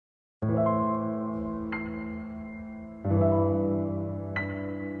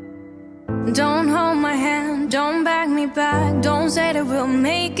Don't hold my hand, don't bag me back. Don't say that we'll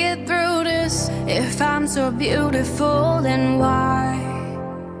make it through this. If I'm so beautiful, then why?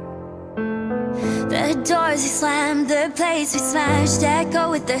 The doors we slammed, the place we smashed,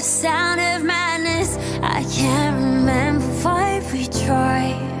 echo with the sound of madness. I can't remember why we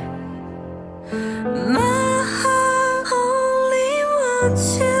tried. My heart only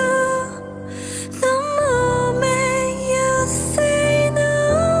wants you the moment you say no.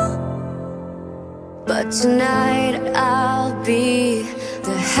 But tonight I'll be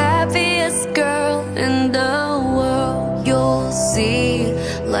the happiest girl in the world. You'll see,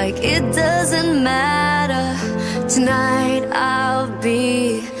 like it doesn't matter. Tonight I'll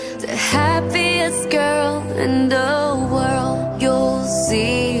be the happiest girl in the world. You'll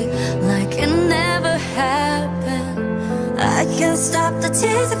see, like it never happened. I can't stop the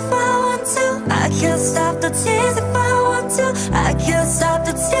tears if I want to. I can't stop the tears if I want to. I can't stop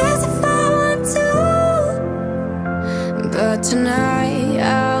the tears if I want to. But tonight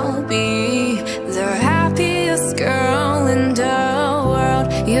I'll be the happiest girl in the world.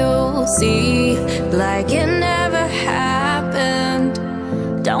 You'll see, like it never happened.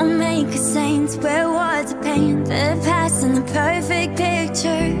 Don't make a saint wear words of pain. The past and the perfect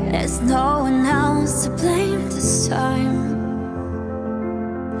picture. There's no one else to blame this time.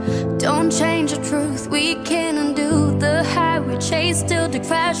 Don't change the truth, we can't undo the high we chase till the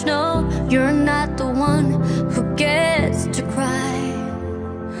crash. No, you're not the one who gets to cry.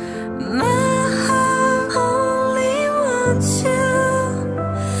 My heart only wants you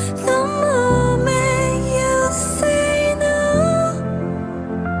the moment you say no.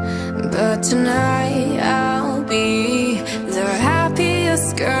 But tonight I'll be the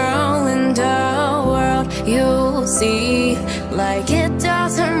happiest girl in the world. You'll see, like it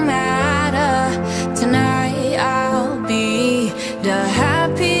doesn't matter. Tonight I'll be the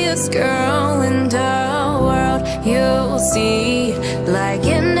happiest girl in the world. You'll see, like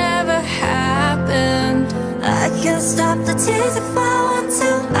it never happened. I can't stop the tears if I want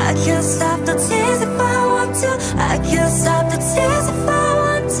to. I can't stop the tears if I want to. I can't stop the tears if I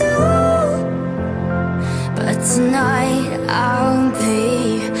want to. But tonight I'll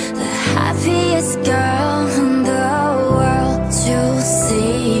be the happiest girl in the world. You'll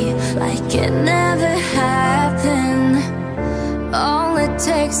see, like it never happened. All it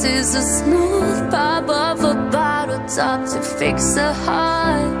takes is a smooth pop of a bottle top to fix a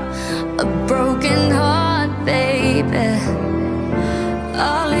heart, a broken heart, baby.